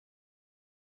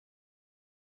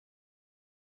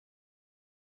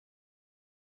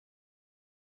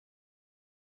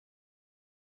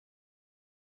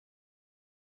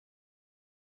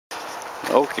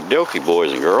Okie dokie,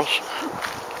 boys and girls.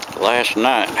 Last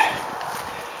night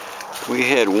we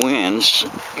had winds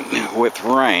with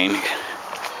rain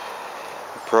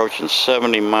approaching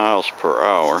 70 miles per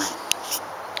hour,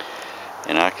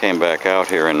 and I came back out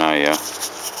here and I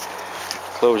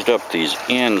closed up these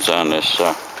ends on this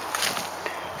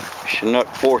Chinook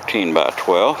 14 by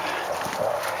 12,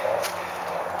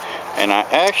 and I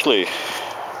actually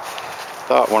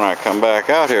thought when I come back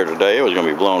out here today it was going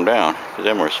to be blown down, because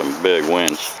them were some big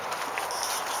winds.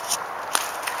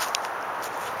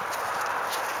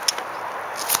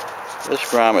 This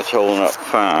grommet's holding up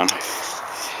fine.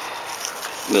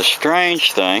 The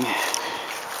strange thing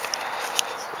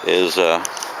is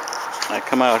I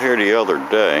come out here the other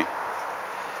day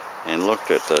and looked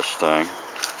at this thing,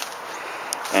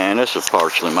 and this is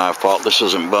partially my fault. This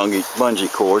isn't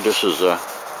bungee cord, this is a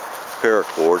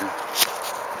paracord.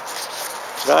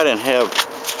 But I didn't have,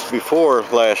 before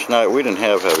last night, we didn't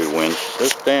have heavy winds.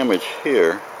 This damage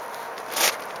here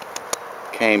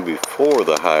came before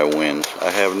the high winds. I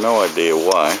have no idea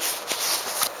why.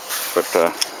 But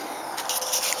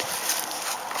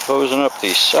closing up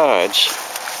these sides,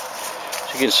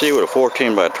 as you can see with a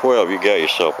 14 by 12, you got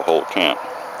yourself a whole tent.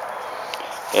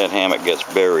 That hammock gets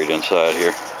buried inside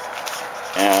here.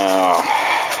 Now,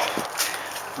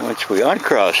 once we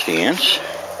uncross the ends,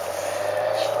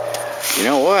 you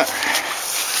know what?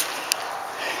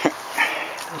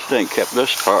 This thing kept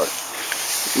this part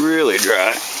really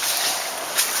dry.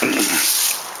 I'm gonna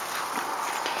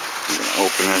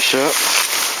open this up,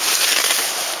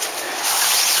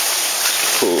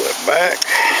 pull it back.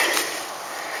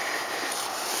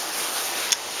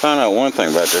 Found out one thing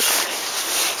about this.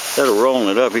 Instead of rolling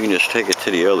it up, you can just take it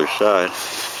to the other side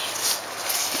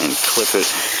and clip it.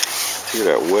 See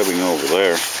that webbing over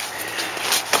there.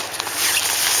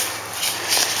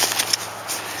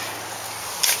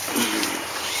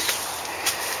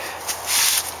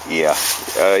 Yeah,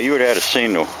 you would have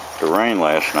seen the rain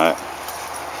last night.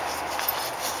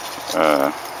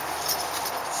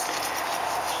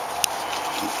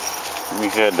 We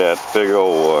had that big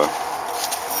old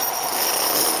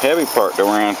heavy part that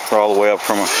ran all the way up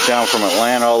down from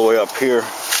Atlanta all the way up here,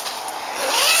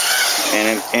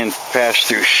 and passed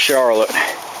through Charlotte,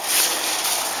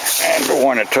 and the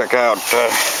one that took out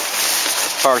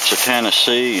parts of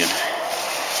Tennessee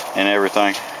and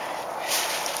everything.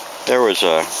 There was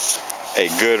a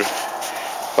good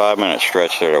 5-minute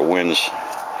stretch there that winds.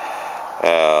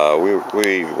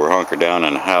 We were hunkered down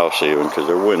in the house even, because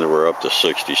the winds were up to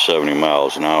 60, 70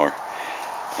 miles an hour.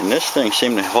 And this thing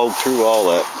seemed to hold through all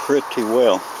that pretty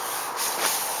well.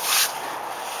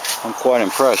 I'm quite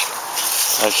impressed.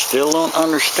 I still don't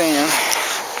understand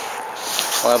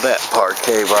why that part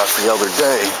caved off the other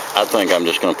day. I think I'm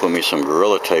just going to put me some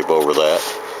Gorilla Tape over that,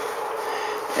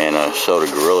 and sew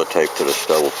the Gorilla Tape to the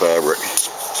stubble fabric.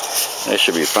 That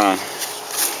should be fine.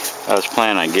 I was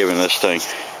planning on giving this thing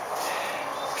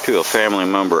to a family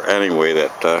member anyway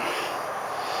that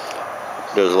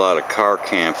does a lot of car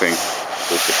camping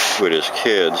with his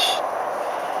kids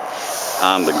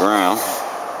on the ground,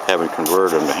 having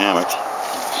converted them to hammocks.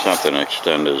 Something to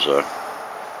extend his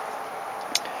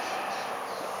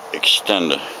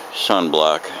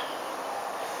sunblock.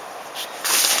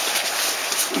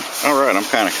 All right, I'm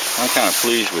kind of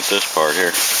pleased with this part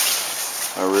here.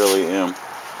 I really am.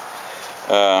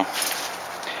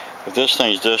 If this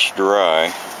thing's this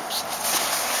dry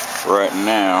right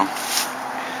now,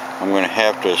 I'm going to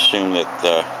have to assume that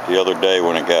the other day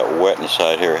when it got wet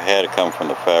inside here, it had to come from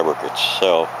the fabric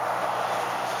itself.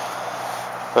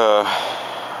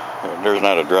 There's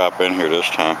not a drop in here this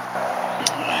time.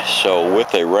 So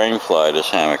with a rain fly, this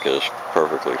hammock is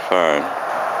perfectly fine.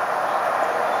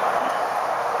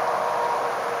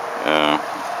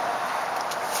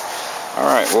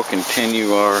 Alright, we'll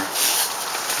continue our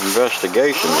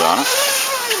investigations on it.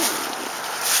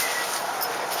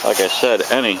 Like I said,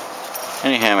 any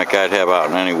hammock I'd have out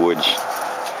in any woods,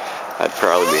 I'd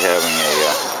probably be having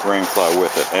a rain fly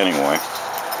with it anyway.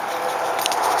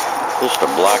 Just to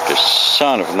block the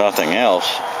sun if nothing else.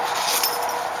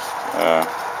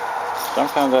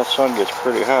 Sometimes that sun gets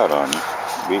pretty hot on you,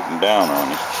 beating down on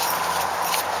you.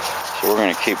 So we're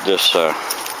going to keep this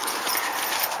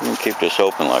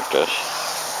open like this.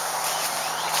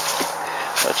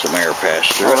 Let some air pass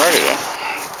through. Alrighty then.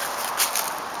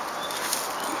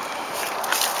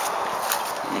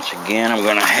 Once again, I'm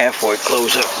going to halfway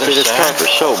close up this side. This tarp is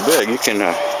so big, you can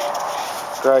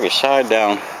drag a side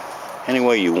down any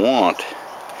way you want,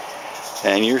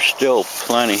 and you're still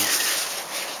plenty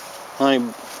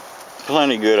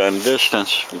good on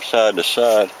distance from side to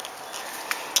side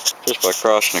just by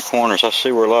crossing the corners. I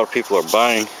see where a lot of people are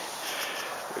buying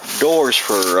doors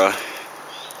for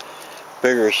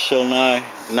bigger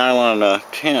nylon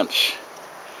tents.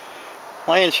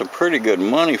 Paying some pretty good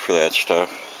money for that stuff.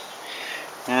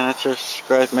 And it just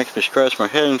makes me scratch my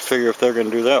head and figure if they're going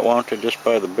to do that, why don't they just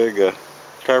buy the big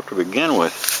tarp to begin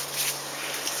with?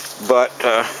 But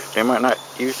they might not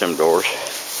use them doors.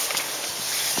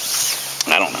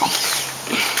 I don't know.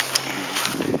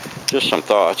 Just some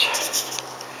thoughts.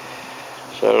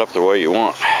 Set it up the way you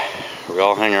want. We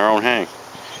all hang our own hang.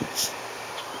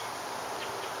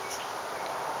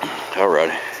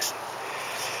 Alrighty.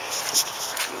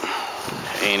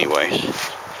 Anyways,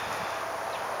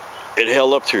 it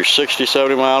held up through 60,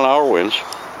 70 mile an hour winds.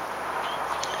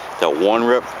 That one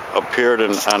rip appeared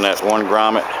on that one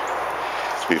grommet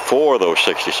before those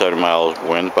 60, 70 mile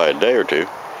winds by a day or two.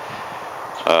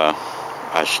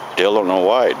 I still don't know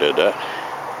why it did that.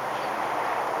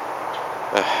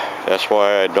 That's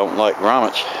why I don't like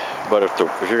grommets. But if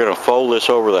you're going to fold this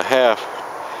over the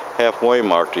halfway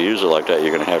mark to use it like that,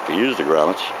 you're going to have to use the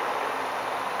grommets.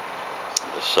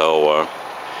 So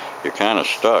you're kind of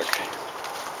stuck.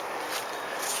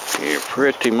 You're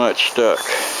pretty much stuck.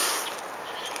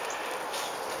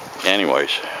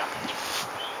 Anyways,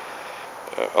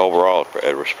 overall,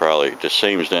 it was probably, the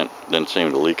seams didn't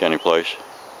seem to leak any place.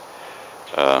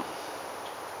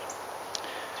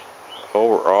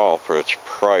 Overall, for its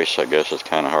price, I guess it's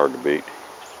kind of hard to beat.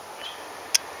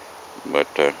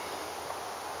 But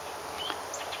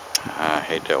I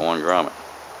hate that one grommet.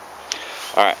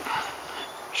 All right,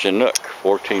 Chinook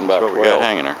 14 by 12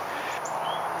 hanging there.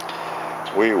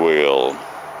 We will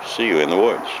see you in the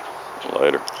woods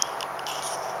later.